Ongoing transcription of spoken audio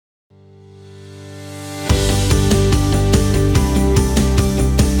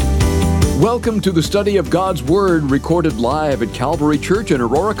Welcome to the study of God's Word recorded live at Calvary Church in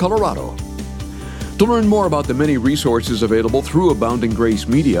Aurora, Colorado. To learn more about the many resources available through Abounding Grace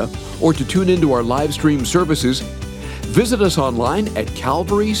Media or to tune into our live stream services, visit us online at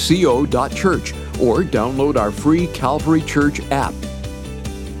calvaryco.church or download our free Calvary Church app.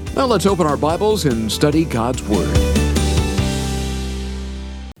 Now let's open our Bibles and study God's Word.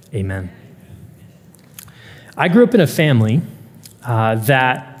 Amen. I grew up in a family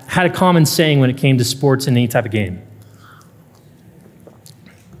that had a common saying when it came to sports and any type of game.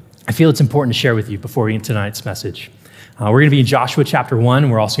 I feel it's important to share with you before we get into tonight's message. We're going to be in Joshua chapter 1.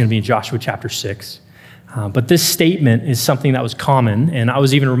 We're also going to be in Joshua chapter 6. But this statement is something that was common, and I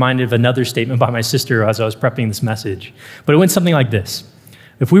was even reminded of another statement by my sister as I was prepping this message. But it went something like this.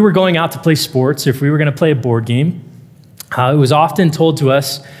 If we were going out to play sports, if we were going to play a board game, it was often told to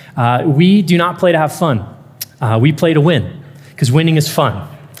us, we do not play to have fun. We play to win, because winning is fun.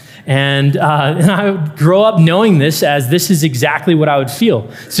 And I would grow up knowing this as this is exactly what I would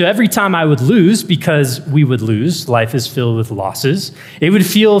feel. So every time I would lose, because we would lose, life is filled with losses, it would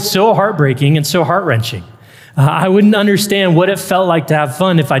feel so heartbreaking and so heart-wrenching. I wouldn't understand what it felt like to have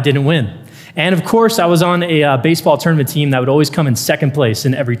fun if I didn't win. And of course, I was on a baseball tournament team that would always come in second place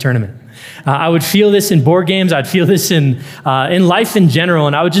in every tournament. I would feel this in board games. I'd feel this in life in general.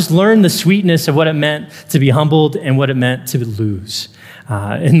 And I would just learn the sweetness of what it meant to be humbled and what it meant to lose.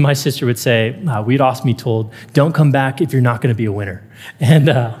 And my sister would say, we'd often be told, don't come back if you're not going to be a winner. And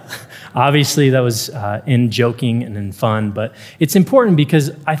obviously that was in joking and in fun, but it's important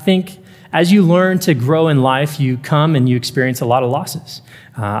because I think as you learn to grow in life, you come and you experience a lot of losses.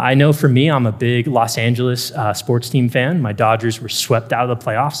 I know for me, I'm a big Los Angeles sports team fan. My Dodgers were swept out of the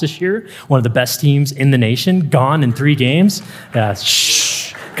playoffs this year, one of the best teams in the nation, gone in 3 games.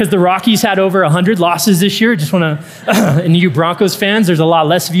 Because the Rockies had over 100 losses this year. Just want to, and you Broncos fans, there's a lot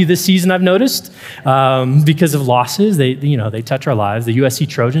less of you this season, I've noticed, because of losses. They touch our lives. The USC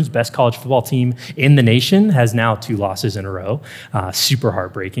Trojans, best college football team in the nation, has now 2 losses in a row. Super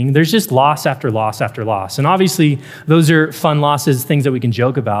heartbreaking. There's just loss after loss after loss. And obviously, those are fun losses, things that we can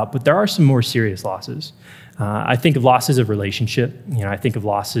joke about, but there are some more serious losses. I think of losses of relationship. I think of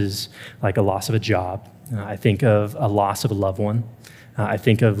losses like a loss of a job. I think of a loss of a loved one. I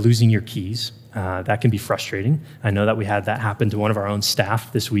think of losing your keys. That can be frustrating. I know that we had that happen to one of our own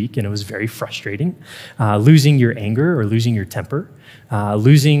staff this week, and it was very frustrating. Losing your anger or losing your temper.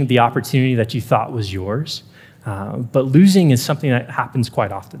 Losing the opportunity that you thought was yours. But losing is something that happens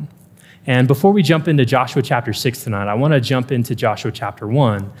quite often. And before we jump into Joshua chapter 6 tonight, I want to jump into Joshua chapter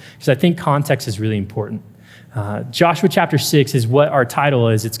 1, because I think context is really important. Joshua chapter 6 is what our title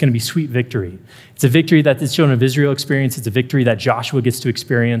is. It's going to be Sweet Victory. It's a victory that the children of Israel experience. It's a victory that Joshua gets to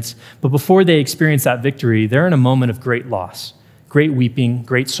experience. But before they experience that victory, they're in a moment of great loss, great weeping,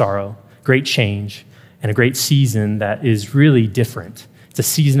 great sorrow, great change, and a great season that is really different. It's a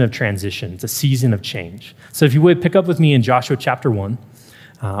season of transition. It's a season of change. So if you would, pick up with me in Joshua chapter 1.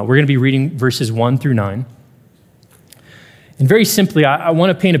 We're going to be reading verses 1 through 9. And very simply, I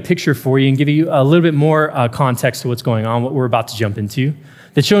want to paint a picture for you and give you a little bit more context to what's going on, what we're about to jump into.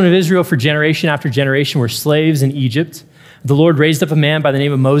 The children of Israel for generation after generation were slaves in Egypt. The Lord raised up a man by the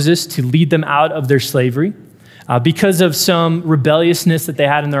name of Moses to lead them out of their slavery. Because of some rebelliousness that they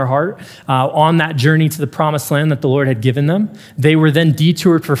had in their heart on that journey to the promised land that the Lord had given them, they were then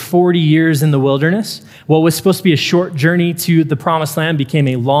detoured for 40 years in the wilderness. What was supposed to be a short journey to the promised land became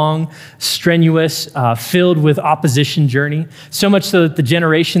a long, strenuous, filled with opposition journey, so much so that the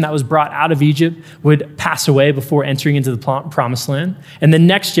generation that was brought out of Egypt would pass away before entering into the promised land. And the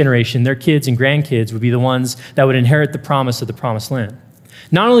next generation, their kids and grandkids, would be the ones that would inherit the promise of the promised land.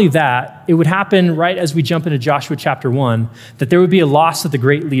 Not only that, it would happen right as we jump into Joshua chapter 1, that there would be a loss of the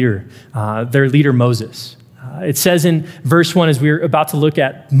great leader, their leader Moses. It says in verse 1, as we're about to look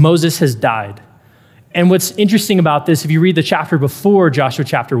at, Moses has died. And what's interesting about this, if you read the chapter before Joshua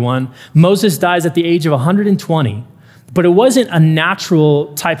chapter 1, Moses dies at the age of 120, but it wasn't a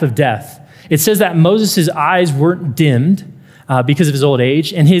natural type of death. It says that Moses' eyes weren't dimmed because of his old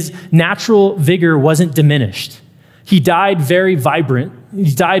age, and his natural vigor wasn't diminished. He died very vibrant,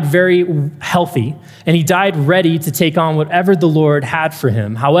 he died very healthy, and he died ready to take on whatever the Lord had for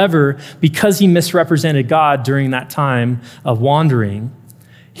him. However, because he misrepresented God during that time of wandering,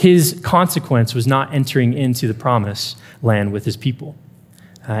 his consequence was not entering into the promised land with his people.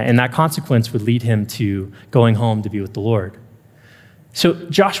 And that consequence would lead him to going home to be with the Lord. So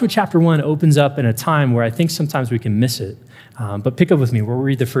Joshua chapter 1 opens up in a time where I think sometimes we can miss it. But pick up with me. We'll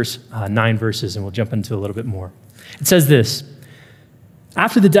read the first 9 verses and we'll jump into a little bit more. It says this: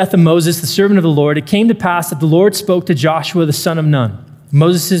 After the death of Moses, the servant of the Lord, it came to pass that the Lord spoke to Joshua, the son of Nun,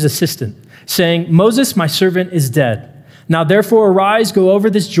 Moses' assistant, saying, Moses, my servant, is dead. Now therefore arise, go over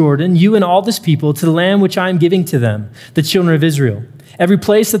this Jordan, you and all this people, to the land which I am giving to them, the children of Israel. Every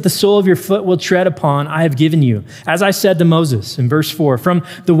place that the sole of your foot will tread upon, I have given you. As I said to Moses, in verse 4, from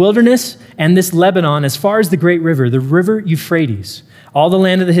the wilderness and this Lebanon, as far as the great river, the river Euphrates, all the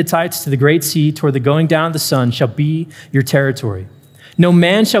land of the Hittites to the great sea, toward the going down of the sun, shall be your territory. No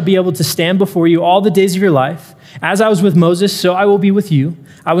man shall be able to stand before you all the days of your life. As I was with Moses, so I will be with you.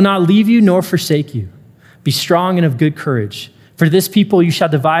 I will not leave you nor forsake you. Be strong and of good courage. For this people you shall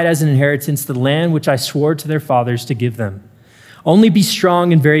divide as an inheritance the land which I swore to their fathers to give them. Only be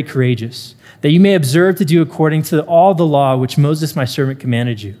strong and very courageous, that you may observe to do according to all the law which Moses my servant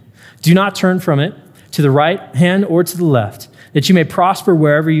commanded you. Do not turn from it to the right hand or to the left, that you may prosper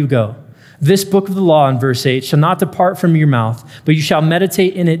wherever you go. This book of the law, in verse 8, shall not depart from your mouth, but you shall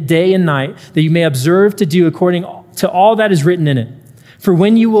meditate in it day and night, that you may observe to do according to all that is written in it. For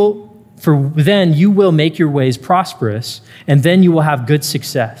then you will make your ways prosperous, and then you will have good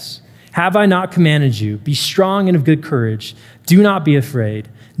success. Have I not commanded you? Be strong and of good courage. Do not be afraid,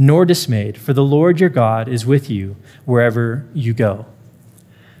 nor dismayed, for the Lord your God is with you wherever you go.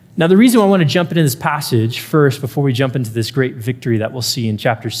 Now, the reason I want to jump into this passage first, before we jump into this great victory that we'll see in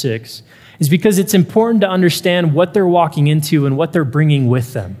chapter 6, is because it's important to understand what they're walking into and what they're bringing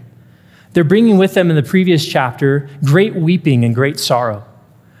with them. They're bringing with them in the previous chapter great weeping and great sorrow.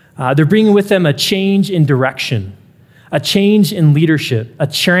 They're bringing with them a change in direction, a change in leadership, a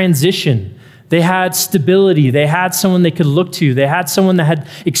transition. They had stability. They had someone they could look to. They had someone that had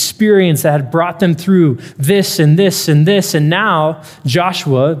experience, that had brought them through this and this and this. And now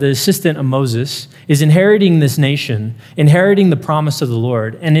Joshua, the assistant of Moses, is inheriting this nation, inheriting the promise of the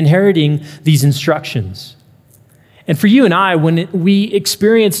Lord, and inheriting these instructions. And for you and I, when we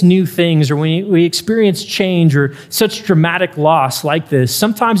experience new things or when we experience change or such dramatic loss like this,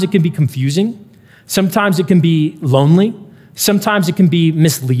 sometimes it can be confusing. Sometimes it can be lonely. Sometimes it can be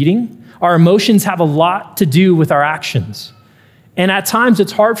misleading. Our emotions have a lot to do with our actions. And at times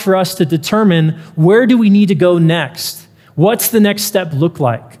it's hard for us to determine, where do we need to go next? What's the next step look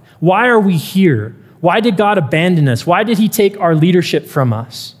like? Why are we here? Why did God abandon us? Why did he take our leadership from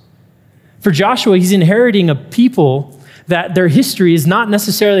us? For Joshua, he's inheriting a people that their history is not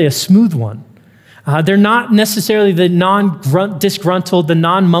necessarily a smooth one. They're not necessarily the non-disgruntled, the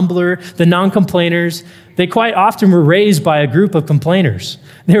non-mumbler, the non-complainers. They quite often were raised by a group of complainers.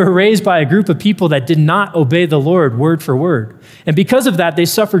 They were raised by a group of people that did not obey the Lord word for word. And because of that, they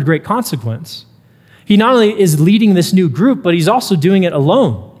suffered great consequence. He not only is leading this new group, but he's also doing it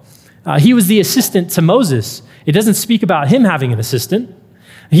alone. He was the assistant to Moses. It doesn't speak about him having an assistant.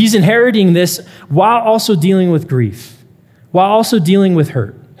 He's inheriting this while also dealing with grief, while also dealing with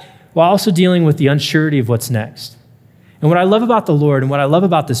hurt, while also dealing with the unsurety of what's next. And what I love about the Lord and what I love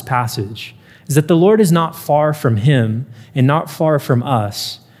about this passage is that the Lord is not far from him and not far from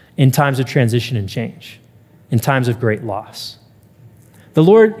us in times of transition and change, in times of great loss. The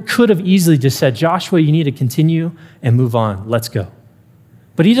Lord could have easily just said, Joshua, you need to continue and move on. Let's go.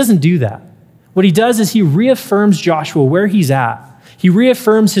 But he doesn't do that. What he does is he reaffirms Joshua where he's at. He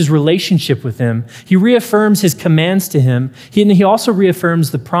reaffirms his relationship with him. He reaffirms his commands to him. And he also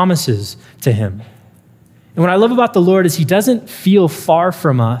reaffirms the promises to him. And what I love about the Lord is he doesn't feel far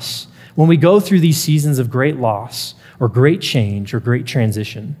from us when we go through these seasons of great loss or great change or great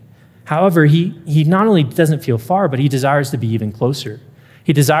transition. However, he not only doesn't feel far, but he desires to be even closer.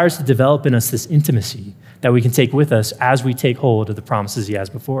 He desires to develop in us this intimacy that we can take with us as we take hold of the promises he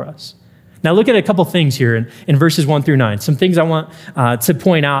has before us. Now look at a couple things here in verses 1 through 9. Some things I want to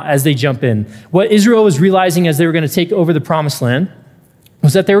point out as they jump in. What Israel was realizing as they were going to take over the promised land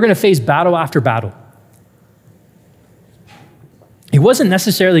was that they were going to face battle after battle. It wasn't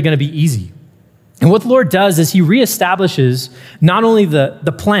necessarily going to be easy. And what the Lord does is he reestablishes not only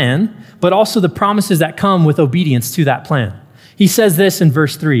the plan, but also the promises that come with obedience to that plan. He says this in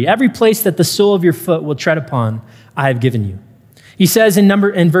verse 3, every place that the sole of your foot will tread upon, I have given you. He says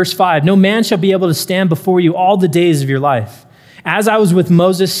in verse 5, no man shall be able to stand before you all the days of your life. As I was with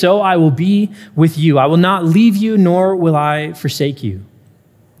Moses, so I will be with you. I will not leave you, nor will I forsake you.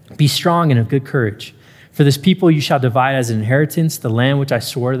 Be strong and of good courage. For this people you shall divide as an inheritance the land which I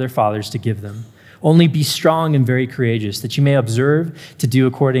swore to their fathers to give them. Only be strong and very courageous, that you may observe to do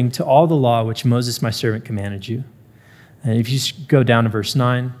according to all the law which Moses my servant commanded you. And if you go down to verse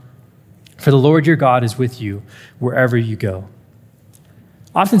 9, for the Lord your God is with you wherever you go.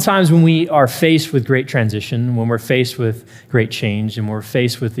 Oftentimes when we are faced with great transition, when we're faced with great change, and we're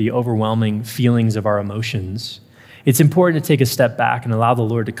faced with the overwhelming feelings of our emotions, it's important to take a step back and allow the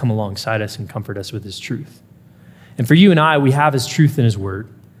Lord to come alongside us and comfort us with his truth. And for you and I, we have his truth in his word.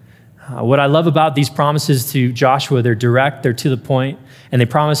 What I love about these promises to Joshua, they're direct, they're to the point, and they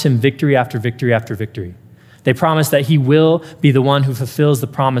promise him victory after victory after victory. They promise that he will be the one who fulfills the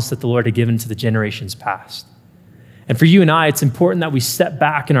promise that the Lord had given to the generations past. And for you and I, it's important that we step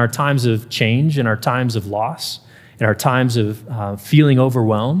back in our times of change, in our times of loss, in our times of feeling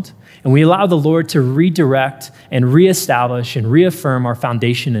overwhelmed, and we allow the Lord to redirect and reestablish and reaffirm our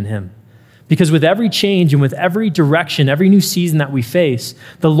foundation in him. Because with every change and with every direction, every new season that we face,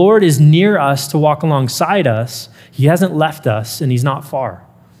 the Lord is near us to walk alongside us. He hasn't left us, and he's not far.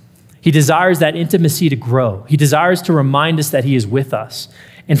 He desires that intimacy to grow. He desires to remind us that he is with us.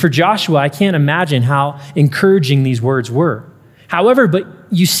 And for Joshua, I can't imagine how encouraging these words were. However, but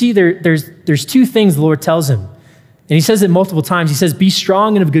you see there's two things the Lord tells him. And he says it multiple times. He says, be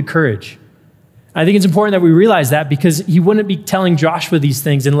strong and of good courage. I think it's important that we realize that because he wouldn't be telling Joshua these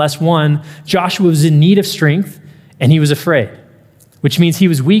things unless, one, Joshua was in need of strength and he was afraid, which means he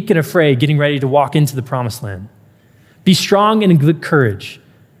was weak and afraid, getting ready to walk into the promised land. Be strong and in good courage.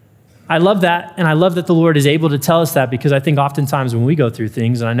 I love that, and I love that the Lord is able to tell us that because I think oftentimes when we go through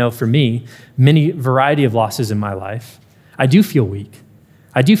things, and I know for me, many variety of losses in my life, I do feel weak.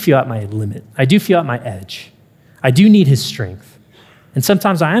 I do feel at my limit. I do feel at my edge. I do need his strength. And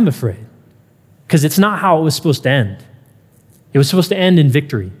sometimes I am afraid because it's not how it was supposed to end. It was supposed to end in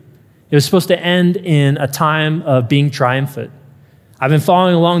victory. It was supposed to end in a time of being triumphant. I've been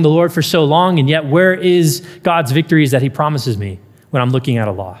following along the Lord for so long, and yet where is God's victories that he promises me when I'm looking at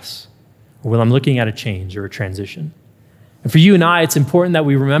a loss or when I'm looking at a change or a transition? And for you and I, it's important that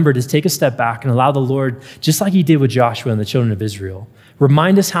we remember to take a step back and allow the Lord, just like he did with Joshua and the children of Israel,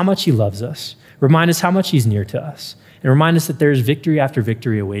 remind us how much he loves us, remind us how much he's near to us, and remind us that there's victory after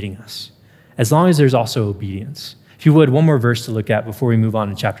victory awaiting us, as long as there's also obedience. If you would, one more verse to look at before we move on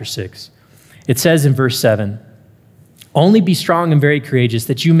to chapter 6. It says in verse 7, only be strong and very courageous,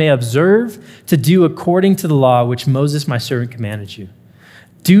 that you may observe to do according to the law which Moses my servant commanded you.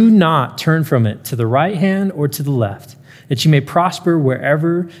 Do not turn from it to the right hand or to the left, that you may prosper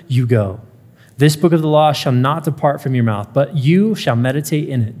wherever you go. This book of the law shall not depart from your mouth, but you shall meditate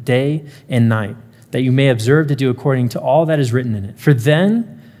in it day and night, that you may observe to do according to all that is written in it. For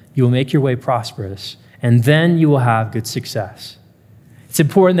then you will make your way prosperous, and then you will have good success. It's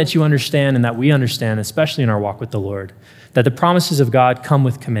important that you understand and that we understand, especially in our walk with the Lord, that the promises of God come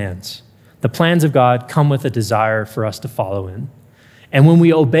with commands. The plans of God come with a desire for us to follow in. And when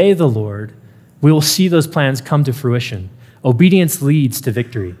we obey the Lord, we will see those plans come to fruition. Obedience leads to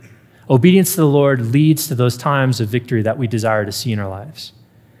victory. Obedience to the Lord leads to those times of victory that we desire to see in our lives.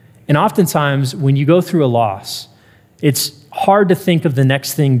 And oftentimes, when you go through a loss, it's hard to think of the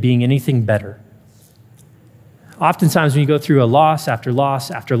next thing being anything better. Oftentimes, when you go through a loss after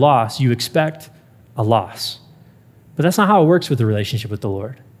loss after loss, you expect a loss. But that's not how it works with the relationship with the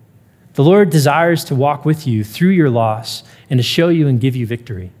Lord. The Lord desires to walk with you through your loss and to show you and give you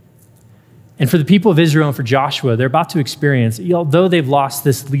victory. And for the people of Israel and for Joshua, they're about to experience, although they've lost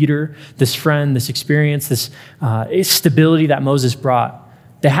this leader, this friend, this experience, this stability that Moses brought,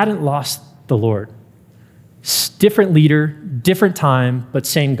 they hadn't lost the Lord. Different leader, different time, but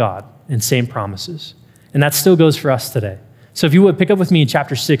same God and same promises. And that still goes for us today. So if you would, pick up with me in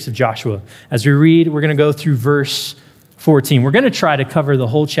chapter 6 of Joshua. As we read, we're going to go through verse 14. We're going to try to cover the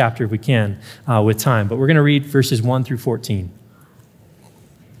whole chapter if we can with time, but we're going to read verses 1 through 14.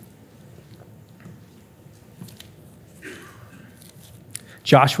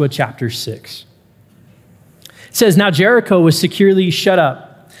 Joshua chapter 6. It says, now Jericho was securely shut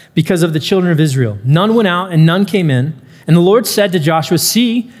up because of the children of Israel. None went out and none came in. And the Lord said to Joshua,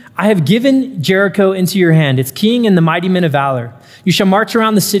 see, I have given Jericho into your hand, its king and the mighty men of valor. You shall march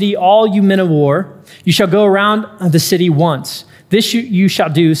around the city, all you men of war. You shall go around the city once. This you shall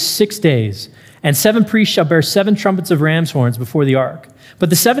do 6 days. And 7 priests shall bear 7 trumpets of ram's horns before the ark. But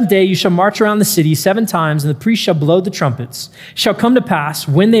the 7th day you shall march around the city 7 times, and the priests shall blow the trumpets. It shall come to pass,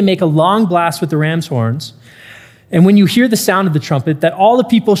 when they make a long blast with the ram's horns, and when you hear the sound of the trumpet, that all the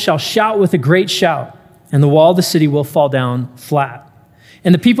people shall shout with a great shout, and the wall of the city will fall down flat.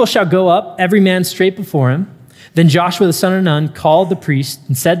 And the people shall go up, every man straight before him. Then Joshua the son of Nun called the priests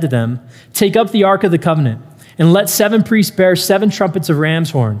and said to them, take up the ark of the covenant, and let 7 priests bear 7 trumpets of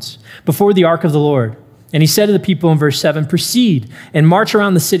ram's horns before the ark of the Lord. And he said to the people in verse 7, proceed and march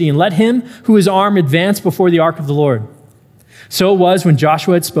around the city, and let him who is armed advance before the ark of the Lord. So it was when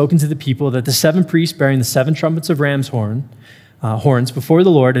Joshua had spoken to the people that the 7 priests bearing the 7 trumpets of ram's horns before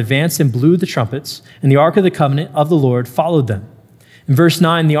the Lord advanced and blew the trumpets, and the ark of the covenant of the Lord followed them. In verse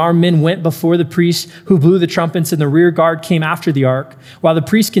 9, the armed men went before the priests who blew the trumpets, and the rear guard came after the ark, while the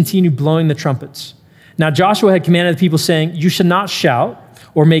priests continued blowing the trumpets. Now Joshua had commanded the people, saying, you shall not shout,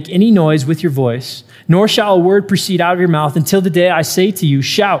 or make any noise with your voice, nor shall a word proceed out of your mouth until the day I say to you,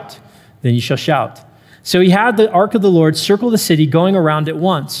 shout, then you shall shout. So he had the ark of the Lord circle the city, going around it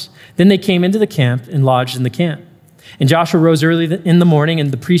once. Then they came into the camp and lodged in the camp. And Joshua rose early in the morning,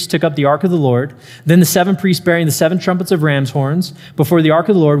 and the priests took up the ark of the Lord. Then the 7 priests bearing the 7 trumpets of ram's horns before the ark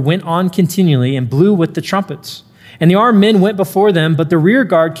of the Lord went on continually and blew with the trumpets. And the armed men went before them, but the rear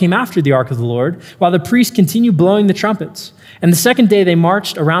guard came after the ark of the Lord, while the priests continued blowing the trumpets. And the second day they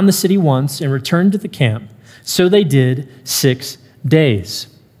marched around the city once and returned to the camp. So they did 6 days.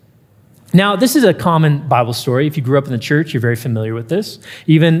 Now, this is a common Bible story. If you grew up in the church, you're very familiar with this.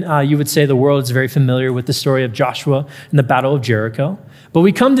 Even you would say the world is very familiar with the story of Joshua and the Battle of Jericho. But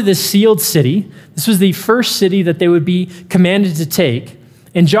we come to this sealed city. This was the first city that they would be commanded to take.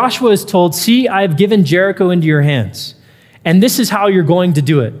 And Joshua is told, see, I have given Jericho into your hands. And this is how you're going to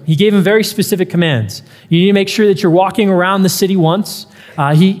do it. He gave him very specific commands. You need to make sure that you're walking around the city once.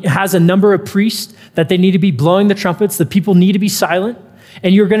 He has a number of priests that they need to be blowing the trumpets. The people need to be silent.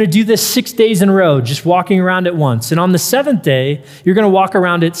 And you're going to do this 6 days in a row, just walking around it once. And on the 7th day, you're going to walk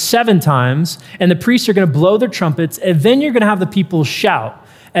around it 7 times, and the priests are going to blow their trumpets, and then you're going to have the people shout.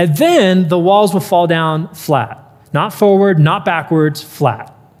 And then the walls will fall down flat. Not forward, not backwards,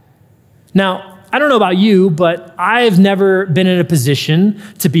 flat. Now, I don't know about you, but I've never been in a position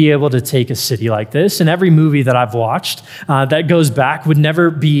to be able to take a city like this. And every movie that I've watched that goes back would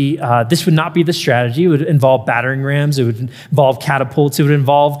never be, this would not be the strategy. It would involve battering rams. It would involve catapults. It would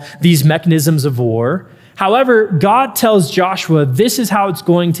involve these mechanisms of war. However, God tells Joshua, this is how it's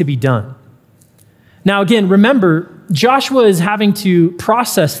going to be done. Now, again, remember, Joshua is having to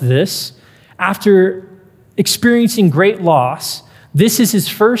process this after experiencing great loss. This is his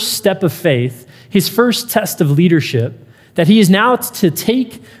first step of faith, his first test of leadership, that he is now to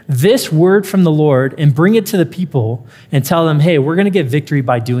take this word from the Lord and bring it to the people and tell them, hey, we're going to get victory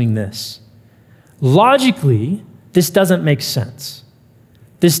by doing this. Logically, this doesn't make sense.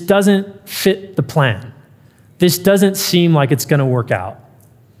 This doesn't fit the plan. This doesn't seem like it's going to work out.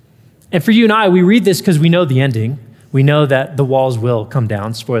 And for you and I, we read this because we know the ending. We know that the walls will come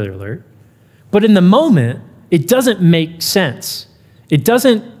down, spoiler alert. But in the moment, it doesn't make sense. It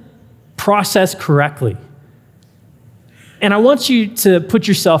doesn't process correctly. And I want you to put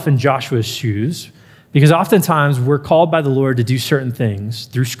yourself in Joshua's shoes, because oftentimes we're called by the Lord to do certain things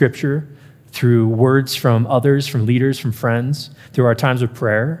through Scripture, through words from others, from leaders, from friends, through our times of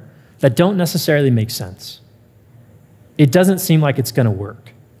prayer, that don't necessarily make sense. It doesn't seem like it's going to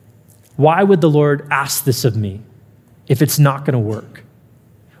work. Why would the Lord ask this of me if it's not going to work?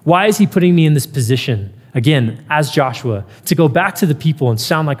 Why is he putting me in this position, again, as Joshua, to go back to the people and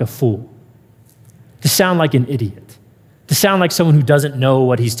sound like a fool, to sound like an idiot, to sound like someone who doesn't know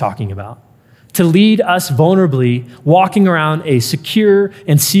what he's talking about, to lead us vulnerably walking around a secure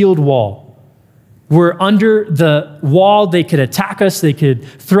and sealed wall? We're under the wall. They could attack us. They could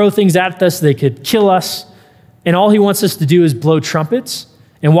throw things at us. They could kill us. And all he wants us to do is blow trumpets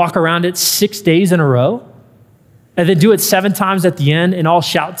and walk around it 6 days in a row, and then do it 7 times at the end and all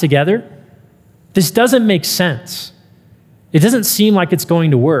shout together. This doesn't make sense. It doesn't seem like it's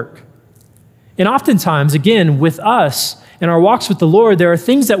going to work. And oftentimes, again, with us in our walks with the Lord, there are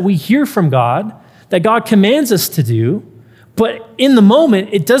things that we hear from God that God commands us to do, but in the moment,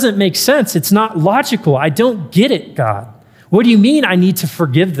 it doesn't make sense. It's not logical. I don't get it, God. What do you mean I need to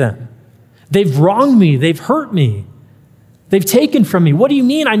forgive them? They've wronged me. They've hurt me. They've taken from me. What do you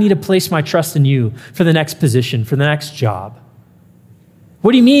mean I need to place my trust in you for the next position, for the next job?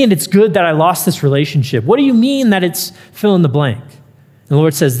 What do you mean it's good that I lost this relationship? What do you mean that it's fill in the blank? And the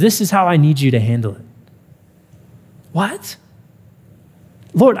Lord says, this is how I need you to handle it. What?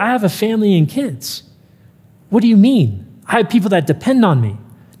 Lord, I have a family and kids. What do you mean? I have people that depend on me.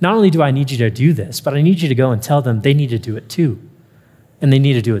 Not only do I need you to do this, but I need you to go and tell them they need to do it too. And they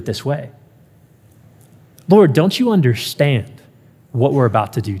need to do it this way. Lord, don't you understand what we're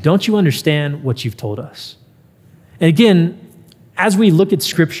about to do? Don't you understand what you've told us? And again, as we look at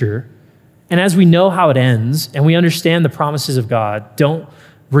Scripture, and as we know how it ends, and we understand the promises of God don't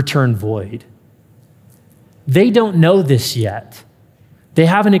return void, they don't know this yet. They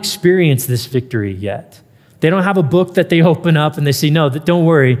haven't experienced this victory yet. They don't have a book that they open up and they say, no, don't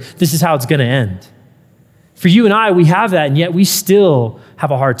worry, this is how it's going to end. For you and I, we have that, and yet we still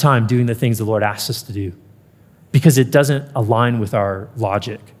have a hard time doing the things the Lord asks us to do, because it doesn't align with our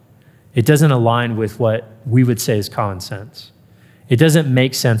logic. It doesn't align with what we would say is common sense. It doesn't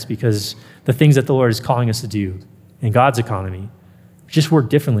make sense because the things that the Lord is calling us to do in God's economy just work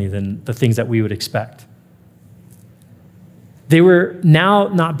differently than the things that we would expect. They were now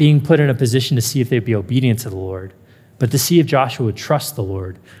not being put in a position to see if they'd be obedient to the Lord, but to see if Joshua would trust the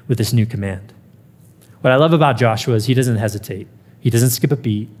Lord with this new command. What I love about Joshua is he doesn't hesitate. He doesn't skip a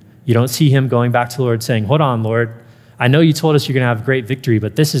beat. You don't see him going back to the Lord saying, hold on, Lord, I know you told us you're going to have great victory,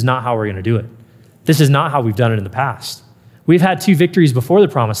 but this is not how we're going to do it. This is not how we've done it in the past. We've had 2 victories before the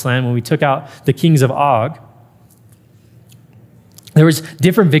promised land when we took out the kings of Og. There was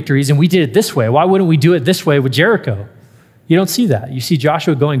different victories, and we did it this way. Why wouldn't we do it this way with Jericho? You don't see that. You see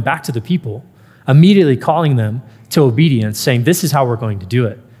Joshua going back to the people, immediately calling them to obedience, saying, this is how we're going to do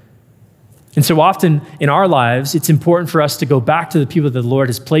it. And so often in our lives, it's important for us to go back to the people that the Lord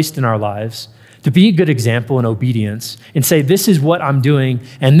has placed in our lives, to be a good example in obedience, and say, this is what I'm doing,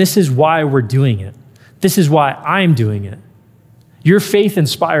 and this is why we're doing it. This is why I'm doing it. Your faith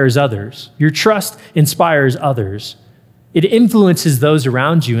inspires others. Your trust inspires others. It influences those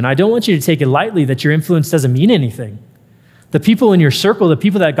around you. And I don't want you to take it lightly that your influence doesn't mean anything. The people in your circle, the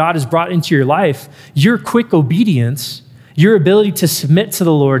people that God has brought into your life, your quick obedience, your ability to submit to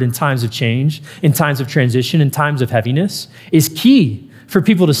the Lord in times of change, in times of transition, in times of heaviness, is key for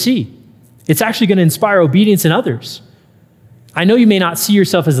people to see. It's actually going to inspire obedience in others. I know you may not see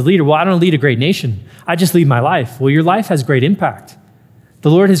yourself as a leader. Well, I don't lead a great nation. I just lead my life. Well, your life has great impact.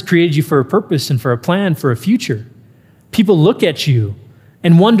 The Lord has created you for a purpose and for a plan, for a future. People look at you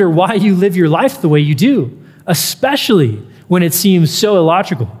and wonder why you live your life the way you do, especially when it seems so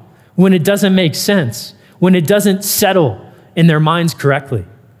illogical, when it doesn't make sense, when it doesn't settle in their minds correctly.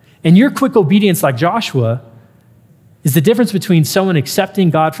 And your quick obedience, like Joshua, is the difference between someone accepting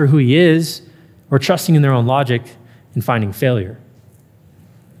God for who he is or trusting in their own logic and finding failure.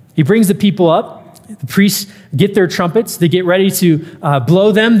 He brings the people up. The priests get their trumpets. They get ready to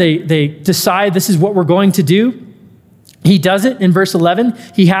blow them. They decide this is what we're going to do. He does it in verse 11.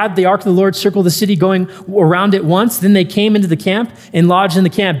 He had the ark of the Lord circle the city, going around it once. Then they came into the camp and lodged in the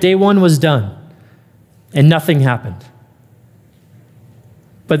camp. Day 1 was done, and nothing happened.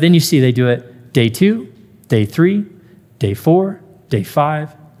 But then you see they do it day 2, day 3, day 4, day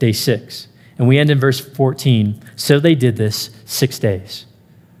 5, day 6. And we end in verse 14. So they did this 6 days.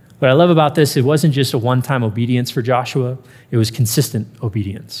 What I love about this, it wasn't just a one-time obedience for Joshua. It was consistent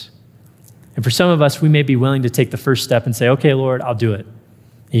obedience. And for some of us, we may be willing to take the first step and say, okay, Lord, I'll do it.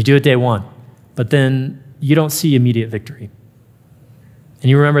 And you do it day 1, but then you don't see immediate victory. And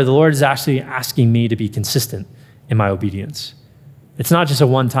you remember the Lord is actually asking me to be consistent in my obedience. It's not just a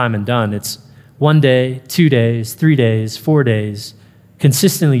one-time and done. It's 1 day, 2 days, 3 days, 4 days,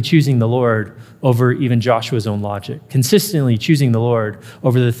 consistently choosing the Lord over even Joshua's own logic, consistently choosing the Lord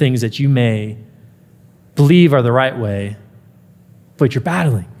over the things that you may believe are the right way, but you're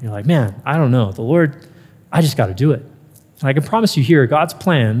battling. You're like, man, I don't know. The Lord, I just got to do it. And I can promise you here, God's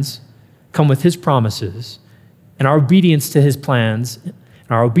plans come with his promises, and our obedience to his plans and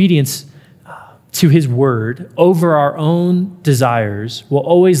our obedience to his word over our own desires will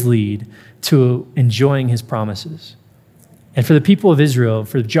always lead to enjoying his promises. And for the people of Israel,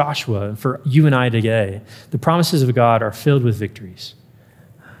 for Joshua, for you and I today, the promises of God are filled with victories.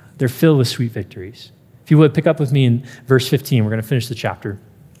 They're filled with sweet victories. If you would, pick up with me in verse 15. We're going to finish the chapter.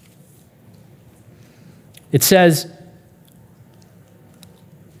 It says,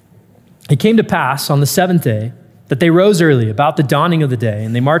 it came to pass on the 7th day that they rose early about the dawning of the day,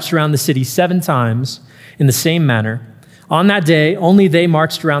 and they marched around the city 7 times in the same manner. On that day, only they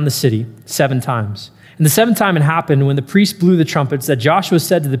marched around the city 7 times. And the 7th time it happened, when the priests blew the trumpets, that Joshua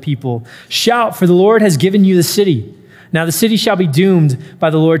said to the people, "Shout, for the Lord has given you the city. Now the city shall be doomed by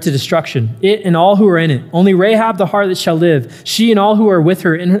the Lord to destruction, it and all who are in it. Only Rahab the harlot shall live, she and all who are with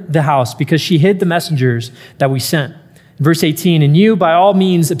her in the house, because she hid the messengers that we sent." Verse 18, "And you by all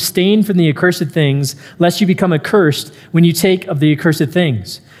means abstain from the accursed things, lest you become accursed when you take of the accursed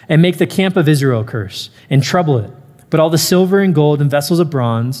things, and make the camp of Israel curse, and trouble it. But all the silver and gold and vessels of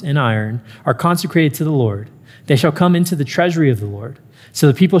bronze and iron are consecrated to the Lord. They shall come into the treasury of the Lord." So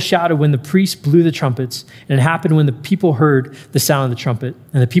the people shouted when the priests blew the trumpets, and it happened when the people heard the sound of the trumpet,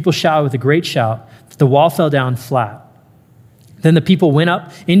 and the people shouted with a great shout, that the wall fell down flat. Then the people went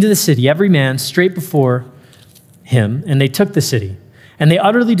up into the city, every man straight before him, and they took the city. And they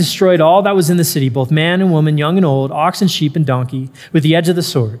utterly destroyed all that was in the city, both man and woman, young and old, ox and sheep and donkey, with the edge of the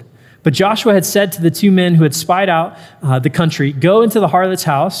sword. But Joshua had said to the 2 men who had spied out the country, "Go into the harlot's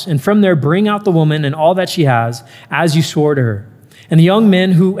house, and from there bring out the woman and all that she has, as you swore to her." And the young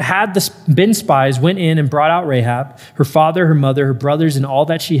men who had been spies went in and brought out Rahab, her father, her mother, her brothers, and all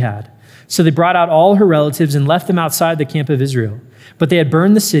that she had. So they brought out all her relatives and left them outside the camp of Israel. But they had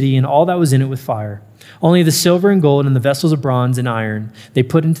burned the city and all that was in it with fire. Only the silver and gold and the vessels of bronze and iron they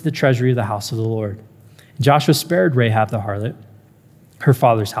put into the treasury of the house of the Lord. And Joshua spared Rahab the harlot, her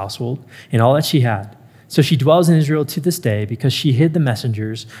father's household, and all that she had. So she dwells in Israel to this day because she hid the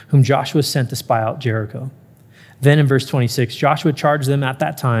messengers whom Joshua sent to spy out Jericho. Then in verse 26, Joshua charged them at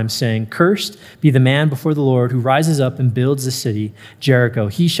that time, saying, "Cursed be the man before the Lord who rises up and builds the city, Jericho.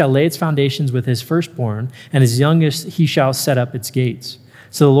 He shall lay its foundations with his firstborn, and his youngest he shall set up its gates."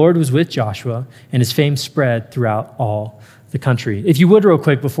 So the Lord was with Joshua, and his fame spread throughout all the country. If you would, real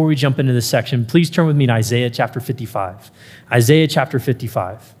quick, before we jump into this section, please turn with me to Isaiah chapter 55. Isaiah chapter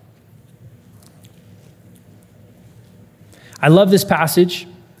 55. I love this passage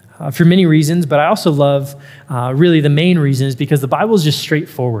for many reasons, but I also love really the main reason is because the Bible is just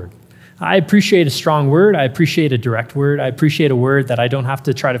straightforward. I appreciate a strong word. I appreciate a direct word. I appreciate a word that I don't have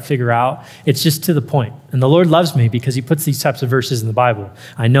to try to figure out. It's just to the point. And the Lord loves me because he puts these types of verses in the Bible.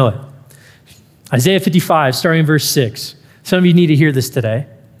 I know it. Isaiah 55, starting in verse 6. Some of you need to hear this today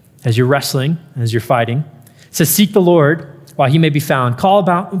as you're wrestling, as you're fighting. It says, "Seek the Lord while he may be found. Call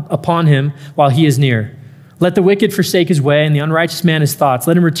upon him while he is near. Let the wicked forsake his way and the unrighteous man his thoughts.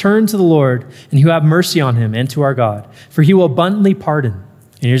 Let him return to the Lord, and he will have mercy on him and to our God, for he will abundantly pardon."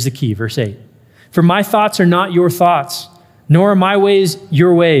 And here's the key, verse 8. "For my thoughts are not your thoughts, nor are my ways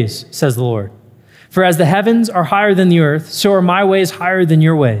your ways, says the Lord. For as the heavens are higher than the earth, so are my ways higher than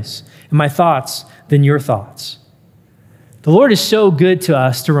your ways, and my thoughts than your thoughts." The Lord is so good to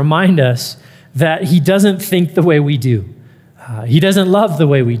us to remind us that he doesn't think the way we do. He doesn't love the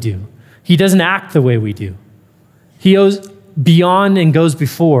way we do. He doesn't act the way we do. He goes beyond and goes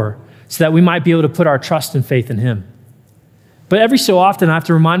before so that we might be able to put our trust and faith in him. But every so often I have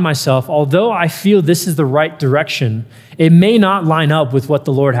to remind myself, although I feel this is the right direction, it may not line up with what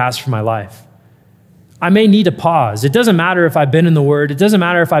the Lord has for my life. I may need to pause. It doesn't matter if I've been in the Word. It doesn't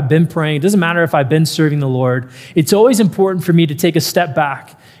matter if I've been praying. It doesn't matter if I've been serving the Lord. It's always important for me to take a step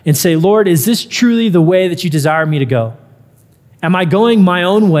back and say, "Lord, is this truly the way that you desire me to go? Am I going my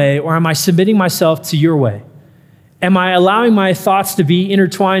own way, or am I submitting myself to your way? Am I allowing my thoughts to be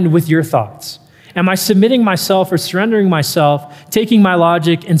intertwined with your thoughts? Am I submitting myself or surrendering myself, taking my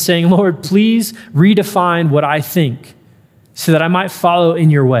logic and saying, Lord, please redefine what I think so that I might follow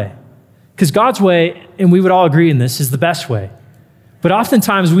in your way?" Because God's way, and we would all agree in this, is the best way. But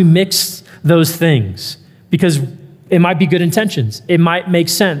oftentimes we mix those things because it might be good intentions. It might make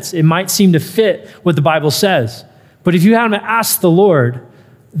sense. It might seem to fit what the Bible says. But if you haven't asked the Lord,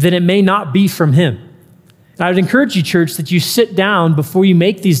 then it may not be from him. And I would encourage you, church, that you sit down before you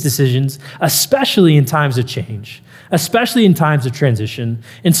make these decisions, especially in times of change, especially in times of transition,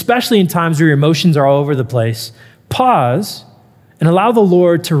 and especially in times where your emotions are all over the place. Pause and allow the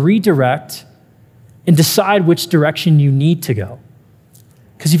Lord to redirect and decide which direction you need to go.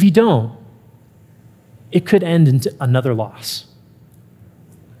 Because if you don't, it could end into another loss.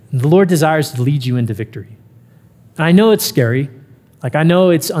 And the Lord desires to lead you into victory. And I know it's scary. I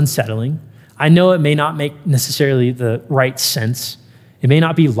know it's unsettling. I know it may not make necessarily the right sense. It may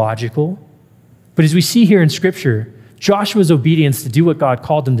not be logical. But as we see here in Scripture, Joshua's obedience to do what God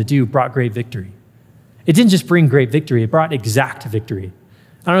called him to do brought great victory. It didn't just bring great victory, it brought exact victory.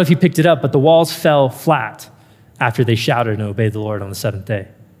 I don't know if you picked it up, but the walls fell flat after they shouted and obeyed the Lord on the seventh day.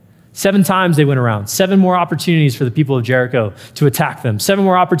 7 times they went around. 7 more opportunities for the people of Jericho to attack them. 7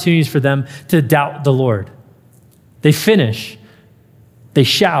 more opportunities for them to doubt the Lord. They finish, they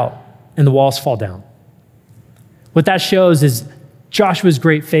shout, and the walls fall down. What that shows is Joshua's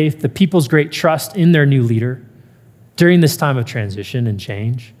great faith, the people's great trust in their new leader during this time of transition and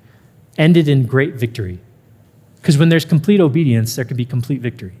change ended in great victory. Because when there's complete obedience, there can be complete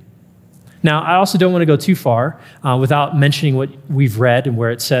victory. Now, I also don't want to go too far without mentioning what we've read and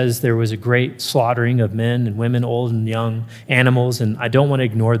where it says there was a great slaughtering of men and women, old and young, animals, and I don't want to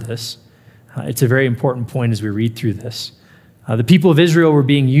ignore this. It's a very important point as we read through this. The people of Israel were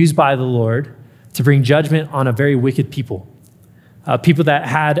being used by the Lord to bring judgment on a very wicked people, people that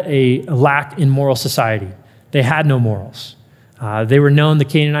had a lack in moral society. They had no morals. They were known, the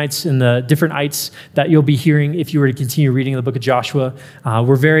Canaanites and the different ites that you'll be hearing if you were to continue reading the book of Joshua,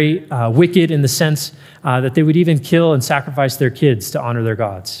 were very wicked in the sense that they would even kill and sacrifice their kids to honor their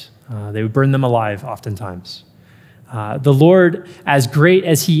gods. They would burn them alive oftentimes. The Lord, as great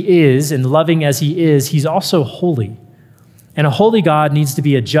as he is and loving as he is, he's also holy. And a holy God needs to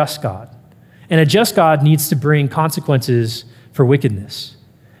be a just God. And a just God needs to bring consequences for wickedness.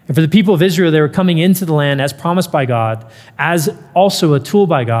 And for the people of Israel, they were coming into the land as promised by God, as also a tool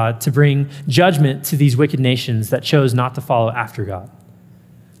by God to bring judgment to these wicked nations that chose not to follow after God.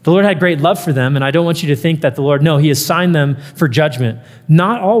 The Lord had great love for them, and I don't want you to think that the Lord, no, he assigned them for judgment.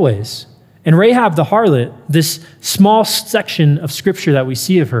 Not always. And Rahab the harlot, this small section of scripture that we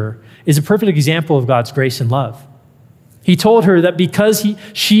see of her, is a perfect example of God's grace and love. He told her that because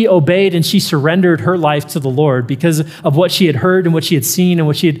she obeyed and she surrendered her life to the Lord, because of what she had heard and what she had seen and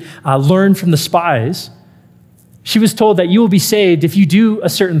what she had learned from the spies, she was told that you will be saved if you do a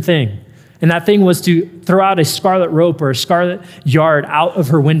certain thing. And that thing was to throw out a scarlet rope or a scarlet yard out of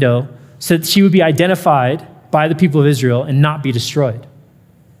her window so that she would be identified by the people of Israel and not be destroyed.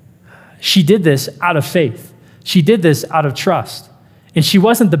 She did this out of faith. She did this out of trust. And she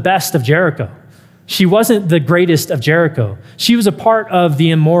wasn't the best of Jericho. She wasn't the greatest of Jericho. She was a part of the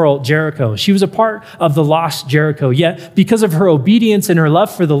immoral Jericho. She was a part of the lost Jericho. Yet, because of her obedience and her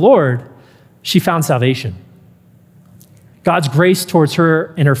love for the Lord, she found salvation. God's grace towards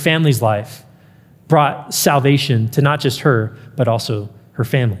her and her family's life brought salvation to not just her, but also her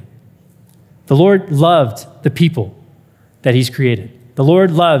family. The Lord loved the people that he's created. The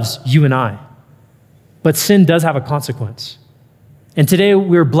Lord loves you and I. But sin does have a consequence. And today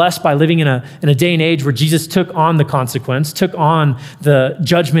we're blessed by living in a day and age where Jesus took on the consequence, took on the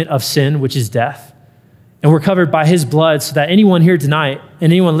judgment of sin, which is death. And we're covered by his blood so that anyone here tonight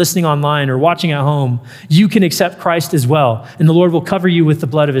and anyone listening online or watching at home, you can accept Christ as well. And the Lord will cover you with the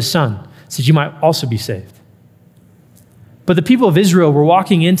blood of his son so that you might also be saved. But the people of Israel were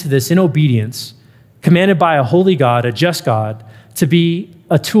walking into this in obedience, commanded by a holy God, a just God, to be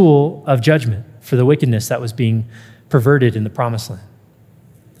a tool of judgment for the wickedness that was being perverted in the promised land.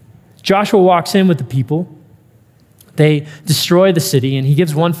 Joshua walks in with the people. They destroy the city, and he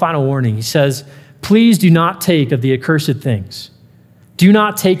gives one final warning. He says, please do not take of the accursed things. Do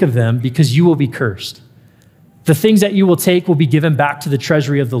not take of them, because you will be cursed. The things that you will take will be given back to the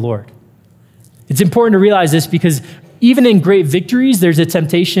treasury of the Lord. It's important to realize this because even in great victories, there's a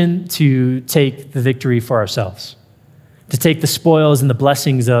temptation to take the victory for ourselves, to take the spoils and the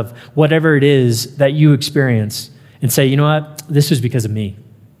blessings of whatever it is that you experience and say, you know what, this was because of me.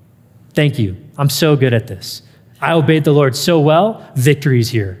 Thank you. I'm so good at this. I obeyed the Lord so well, victory's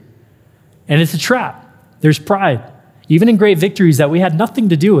here. And it's a trap. There's pride. Even in great victories that we had nothing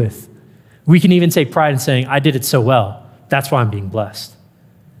to do with, we can even take pride in saying, I did it so well. That's why I'm being blessed.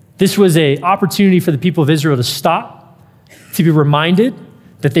 This was an opportunity for the people of Israel to stop, to be reminded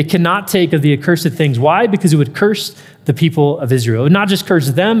that they cannot take of the accursed things. Why? Because it would curse the people of Israel. It would not just curse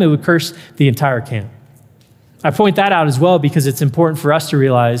them, it would curse the entire camp. I point that out as well because it's important for us to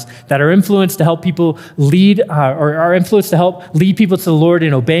realize that our influence to help people lead, or our influence to help lead people to the Lord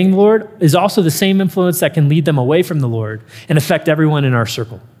in obeying the Lord is also the same influence that can lead them away from the Lord and affect everyone in our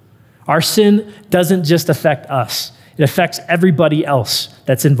circle. Our sin doesn't just affect us. It affects everybody else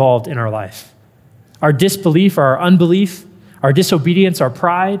that's involved in our life. Our disbelief or our unbelief, our disobedience, our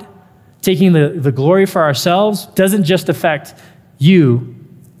pride, taking the glory for ourselves doesn't just affect you,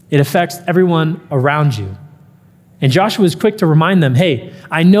 it affects everyone around you. And Joshua is quick to remind them, hey,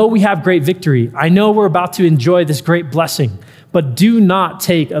 I know we have great victory. I know we're about to enjoy this great blessing, but do not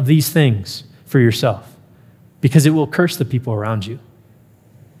take of these things for yourself because it will curse the people around you.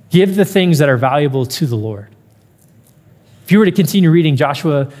 Give the things that are valuable to the Lord. If you were to continue reading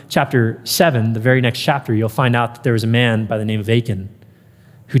Joshua chapter 7, the very next chapter, you'll find out that there was a man by the name of Achan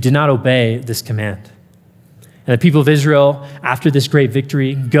who did not obey this command. And the people of Israel, after this great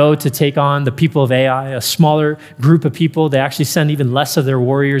victory, go to take on the people of Ai, a smaller group of people. They actually send even less of their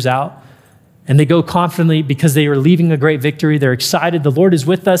warriors out. And they go confidently because they are leaving a great victory. They're excited. The Lord is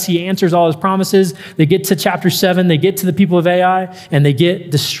with us. He answers all his promises. They get to chapter 7. They get to the people of Ai, and they get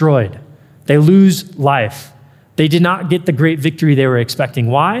destroyed. They lose life. They did not get the great victory they were expecting.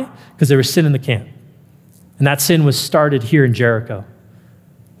 Why? Because there was sin in the camp. And that sin was started here in Jericho.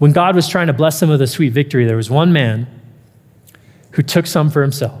 When God was trying to bless them with a sweet victory, there was one man who took some for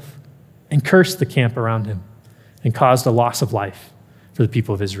himself and cursed the camp around him and caused a loss of life for the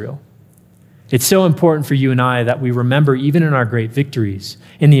people of Israel. It's so important for you and I that we remember, even in our great victories,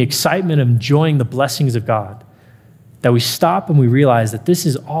 in the excitement of enjoying the blessings of God, that we stop and we realize that this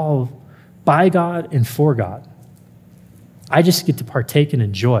is all by God and for God. I just get to partake and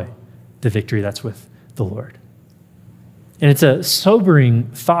enjoy the victory that's with the Lord. And it's a sobering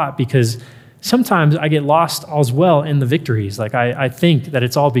thought because sometimes I get lost as well in the victories. Like I think that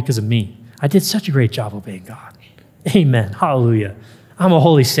it's all because of me. I did such a great job obeying God. Amen. Hallelujah. I'm a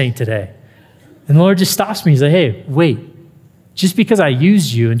holy saint today. And the Lord just stops me. He's like, hey, wait. Just because I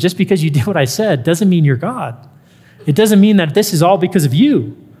used you and just because you did what I said doesn't mean you're God. It doesn't mean that this is all because of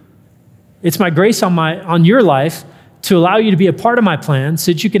you. It's my grace on your life to allow you to be a part of my plan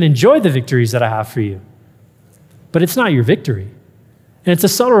so that you can enjoy the victories that I have for you. But it's not your victory. And it's a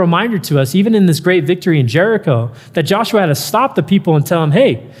subtle reminder to us, even in this great victory in Jericho, that Joshua had to stop the people and tell them,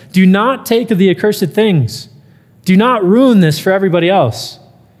 hey, do not take of the accursed things. Do not ruin this for everybody else.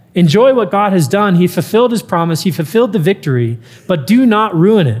 Enjoy what God has done. He fulfilled his promise. He fulfilled the victory, but do not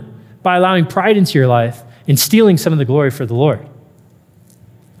ruin it by allowing pride into your life and stealing some of the glory for the Lord.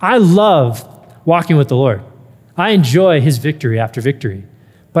 I love walking with the Lord. I enjoy his victory after victory,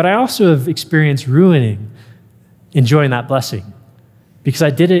 but I also have experienced enjoying that blessing because I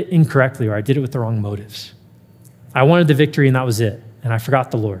did it incorrectly or I did it with the wrong motives. I wanted the victory and that was it, and I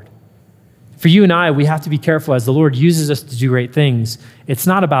forgot the Lord. For you and I, we have to be careful as the Lord uses us to do great things. It's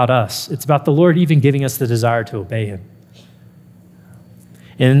not about us. It's about the Lord even giving us the desire to obey him.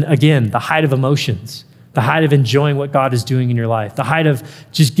 And again, the height of emotions, the height of enjoying what God is doing in your life, the height of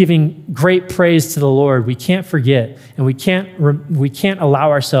just giving great praise to the Lord, we can't forget and we can't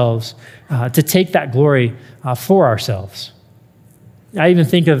allow ourselves to take that glory for ourselves. I even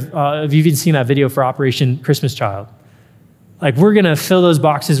think of you've even seen that video for Operation Christmas Child. Like, we're going to fill those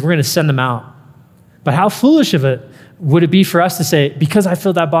boxes, we're going to send them out. But how foolish of it would it be for us to say, because I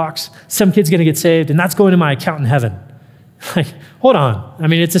filled that box, some kid's going to get saved, and that's going to my account in heaven? Like, hold on. I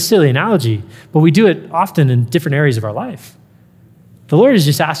mean, it's a silly analogy, but we do it often in different areas of our life. The Lord is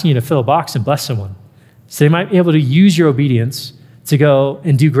just asking you to fill a box and bless someone, so they might be able to use your obedience to go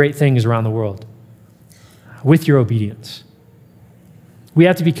and do great things around the world with your obedience. We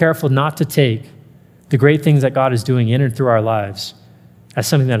have to be careful not to take the great things that God is doing in and through our lives as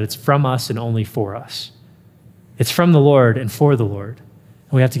something that it's from us and only for us. It's from the Lord and for the Lord,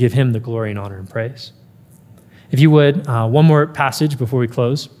 and we have to give him the glory and honor and praise. If you would, one more passage before we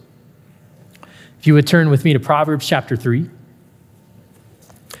close. If you would turn with me to Proverbs chapter 3.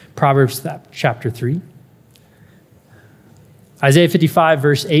 Proverbs chapter 3. Isaiah 55,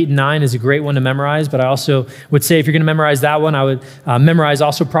 verse 8 and 9 is a great one to memorize, but I also would say if you're going to memorize that one, I would memorize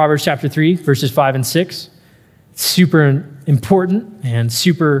also Proverbs chapter 3, verses 5 and 6. It's super important and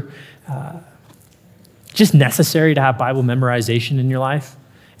super just necessary to have Bible memorization in your life.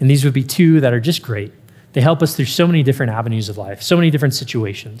 And these would be two that are just great. They help us through so many different avenues of life, so many different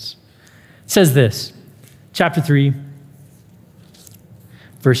situations. It says this, chapter 3,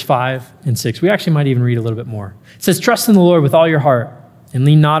 verse 5 and 6. We actually might even read a little bit more. It says, trust in the Lord with all your heart and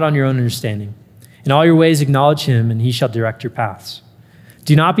lean not on your own understanding. In all your ways acknowledge him, and he shall direct your paths.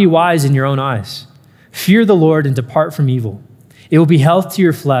 Do not be wise in your own eyes. Fear the Lord and depart from evil. It will be health to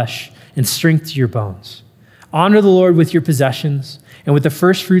your flesh and strength to your bones. Honor the Lord with your possessions and with the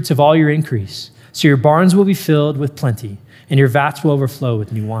first fruits of all your increase, so your barns will be filled with plenty and your vats will overflow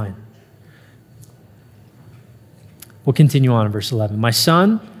with new wine. We'll continue on in verse 11. My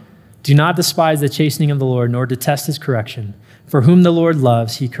son, do not despise the chastening of the Lord, nor detest his correction. For whom the Lord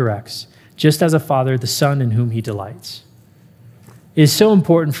loves, he corrects, just as a father the son in whom he delights. It is so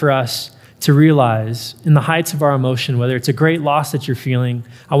important for us to realize in the heights of our emotion, whether it's a great loss that you're feeling,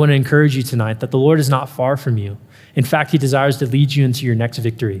 I want to encourage you tonight that the Lord is not far from you. In fact, he desires to lead you into your next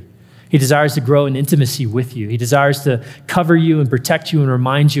victory. He desires to grow in intimacy with you. He desires to cover you and protect you and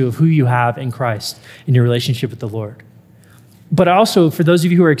remind you of who you have in Christ in your relationship with the Lord. But also, for those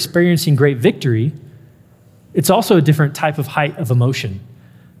of you who are experiencing great victory, it's also a different type of height of emotion.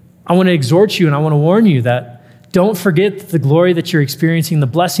 I want to exhort you and I want to warn you that don't forget that the glory that you're experiencing, the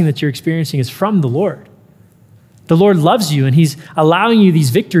blessing that you're experiencing is from the Lord. The Lord loves you and he's allowing you these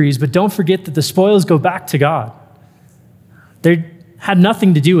victories, but don't forget that the spoils go back to God. They had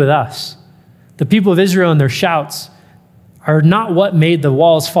nothing to do with us. The people of Israel and their shouts are not what made the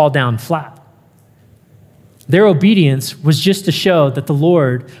walls fall down flat. Their obedience was just to show that the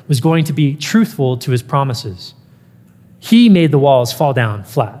Lord was going to be truthful to his promises. He made the walls fall down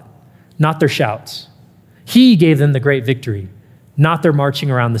flat, not their shouts. He gave them the great victory, not their marching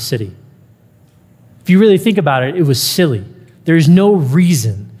around the city. If you really think about it, it was silly. There's no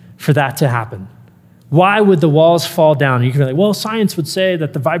reason for that to happen. Why would the walls fall down? You can be like, well, science would say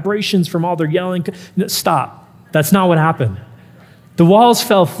that the vibrations from all their yelling. Stop. That's not what happened. The walls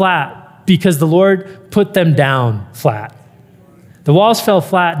fell flat because the Lord put them down flat. The walls fell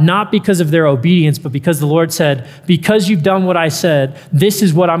flat not because of their obedience, but because the Lord said, because you've done what I said, this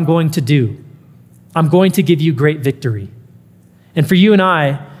is what I'm going to do. I'm going to give you great victory. And for you and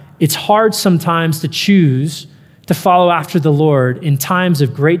I, it's hard sometimes to choose to follow after the Lord in times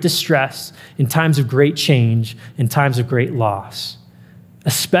of great distress, in times of great change, in times of great loss,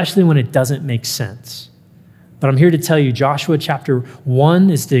 especially when it doesn't make sense. But I'm here to tell you, Joshua chapter 1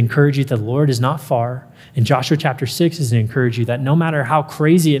 is to encourage you that the Lord is not far, and Joshua chapter 6 is to encourage you that no matter how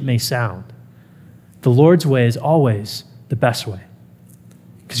crazy it may sound, the Lord's way is always the best way.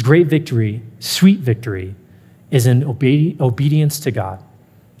 Because great victory, sweet victory, is in obedience to God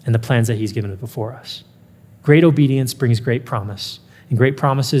and the plans that he's given before us. Great obedience brings great promise, and great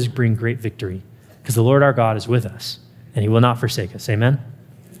promises bring great victory, because the Lord our God is with us, and he will not forsake us. Amen?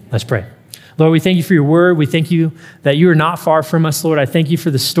 Let's pray. Lord, we thank you for your word. We thank you that you are not far from us, Lord. I thank you for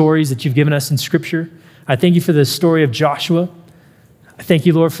the stories that you've given us in Scripture. I thank you for the story of Joshua. I thank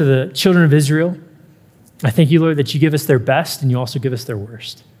you, Lord, for the children of Israel. I thank you, Lord, that you give us their best and you also give us their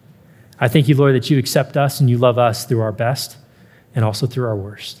worst. I thank you, Lord, that you accept us and you love us through our best and also through our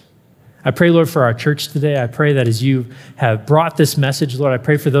worst. I pray, Lord, for our church today. I pray that as you have brought this message, Lord, I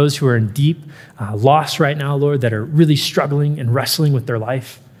pray for those who are in deep loss right now, Lord, that are really struggling and wrestling with their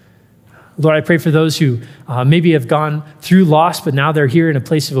life. Lord, I pray for those who maybe have gone through loss, but now they're here in a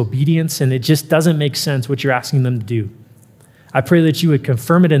place of obedience and it just doesn't make sense what you're asking them to do. I pray that you would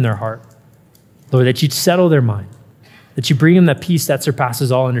confirm it in their heart. Lord, that you'd settle their mind, that you bring them that peace that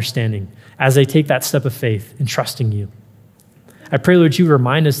surpasses all understanding as they take that step of faith in trusting you. I pray, Lord, you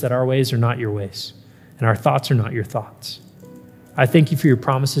remind us that our ways are not your ways and our thoughts are not your thoughts. I thank you for your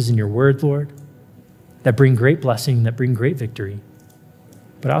promises in your word, Lord, that bring great blessing, that bring great victory.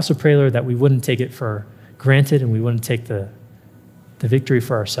 But I also pray, Lord, that we wouldn't take it for granted and we wouldn't take the victory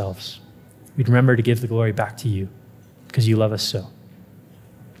for ourselves. We'd remember to give the glory back to you because you love us so.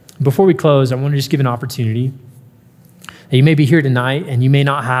 Before we close, I want to just give an opportunity that you may be here tonight and you may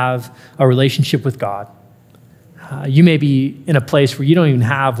not have a relationship with God. You may be in a place where you don't even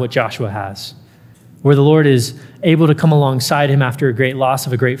have what Joshua has, where the Lord is able to come alongside him after a great loss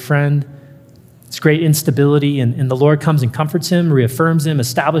of a great friend. It's great instability, and the Lord comes and comforts him, reaffirms him,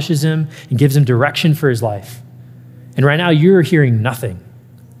 establishes him, and gives him direction for his life. And right now, you're hearing nothing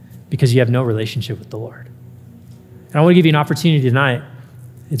because you have no relationship with the Lord. And I want to give you an opportunity tonight.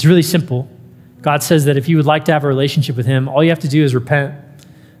 It's really simple. God says that if you would like to have a relationship with him, all you have to do is repent,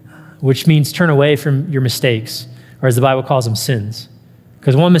 which means turn away from your mistakes, or as the Bible calls them, sins.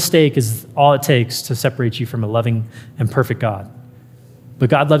 Because one mistake is all it takes to separate you from a loving and perfect God. But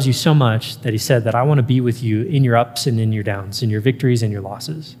God loves you so much that he said that I want to be with you in your ups and in your downs, in your victories and your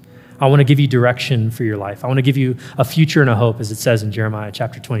losses. I want to give you direction for your life. I want to give you a future and a hope, as it says in Jeremiah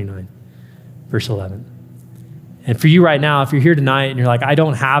chapter 29, verse 11. And for you right now, if you're here tonight and you're like, I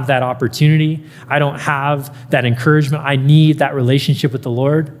don't have that opportunity, I don't have that encouragement, I need that relationship with the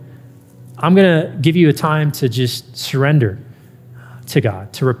Lord, I'm going to give you a time to just surrender to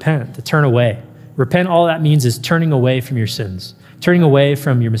God, to repent, to turn away. Repent, all that means is turning away from your sins, turning away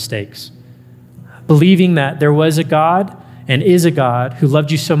from your mistakes, believing that there was a God and is a God who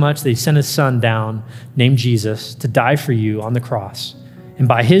loved you so much that he sent his son down, named Jesus, to die for you on the cross. And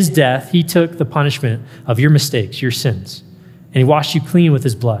by his death, he took the punishment of your mistakes, your sins, and he washed you clean with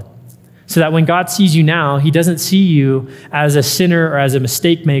his blood. So that when God sees you now, he doesn't see you as a sinner or as a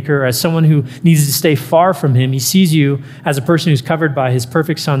mistake maker or as someone who needs to stay far from him. He sees you as a person who's covered by his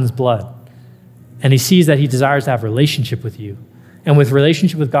perfect son's blood. And he sees that he desires to have a relationship with you. And with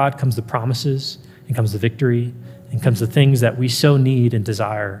relationship with God comes the promises, and comes the victory, and comes the things that we so need and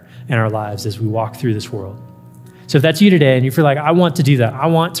desire in our lives as we walk through this world. So if that's you today and you feel like, I want to do that, I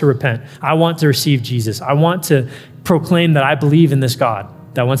want to repent, I want to receive Jesus, I want to proclaim that I believe in this God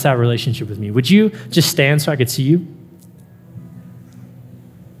that wants to have a relationship with me, would you just stand so I could see you?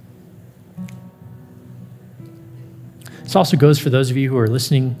 This also goes for those of you who are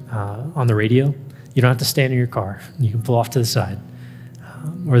listening on the radio. You don't have to stand in your car. You can pull off to the side.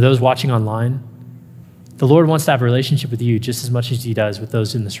 Or those watching online. The Lord wants to have a relationship with you just as much as he does with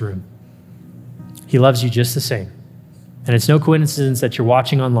those in this room. He loves you just the same. And it's no coincidence that you're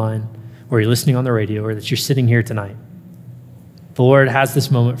watching online or you're listening on the radio or that you're sitting here tonight. The Lord has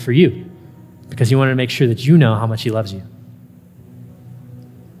this moment for you because he wanted to make sure that you know how much he loves you.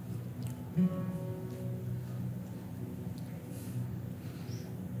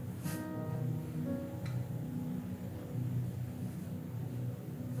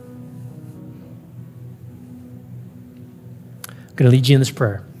 I'm going to lead you in this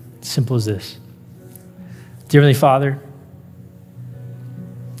prayer. It's simple as this. Dear Heavenly Father,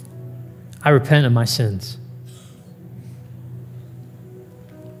 I repent of my sins.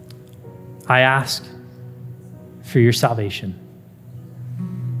 I ask for your salvation.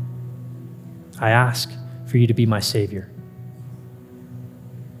 I ask for you to be my Savior.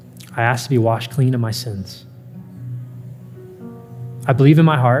 I ask to be washed clean of my sins. I believe in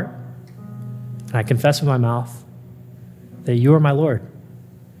my heart, and I confess with my mouth that you are my Lord,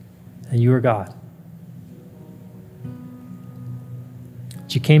 and you are God.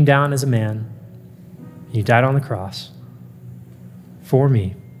 That you came down as a man, and you died on the cross for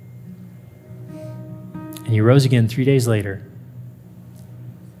me. And you rose again 3 days later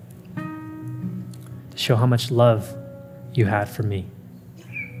to show how much love you had for me.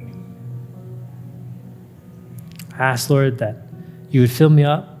 I ask, Lord, that you would fill me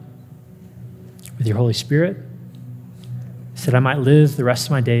up with your Holy Spirit, so that I might live the rest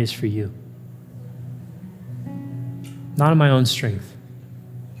of my days for you. Not in my own strength,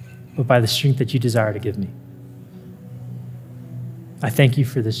 but by the strength that you desire to give me. I thank you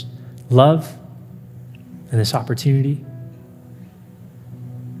for this love and this opportunity.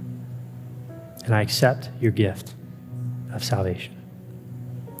 And I accept your gift of salvation.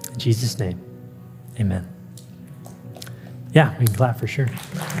 In Jesus' name, amen. Yeah, we can clap for sure.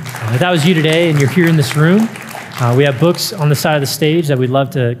 If that was you today and you're here in this room, we have books on the side of the stage that we'd love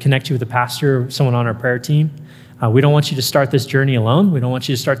to connect you with a pastor or someone on our prayer team. We don't want you to start this journey alone. We don't want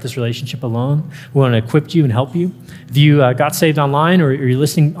you to start this relationship alone. We want to equip you and help you. If you got saved online or you're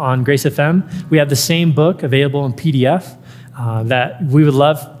listening on Grace FM, we have the same book available in PDF that we would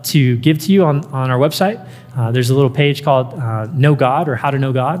love to give to you on our website. There's a little page called Know God or How to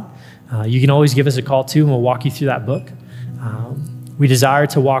Know God. You can always give us a call too, and we'll walk you through that book. We desire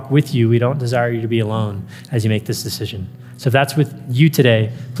to walk with you. We don't desire you to be alone as you make this decision. So if that's with you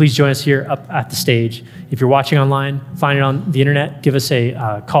today, please join us here up at the stage. If you're watching online, find it on the internet, give us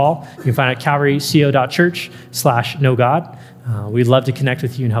a call. You can find it at calvaryco.church/knowgod. We'd love to connect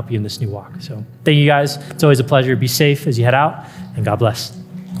with you and help you in this new walk. So thank you guys. It's always a pleasure. Be safe as you head out, and God bless.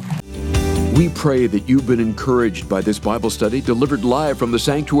 We pray that you've been encouraged by this Bible study delivered live from the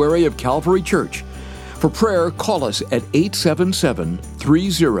sanctuary of Calvary Church. For prayer, call us at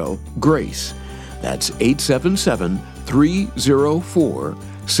 877-30-GRACE. That's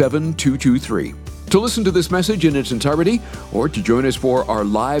 877-304-7223. To listen to this message in its entirety or to join us for our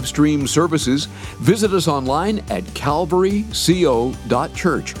live stream services, visit us online at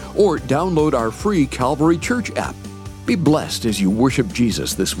calvaryco.church or download our free Calvary Church app. Be blessed as you worship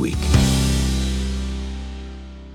Jesus this week.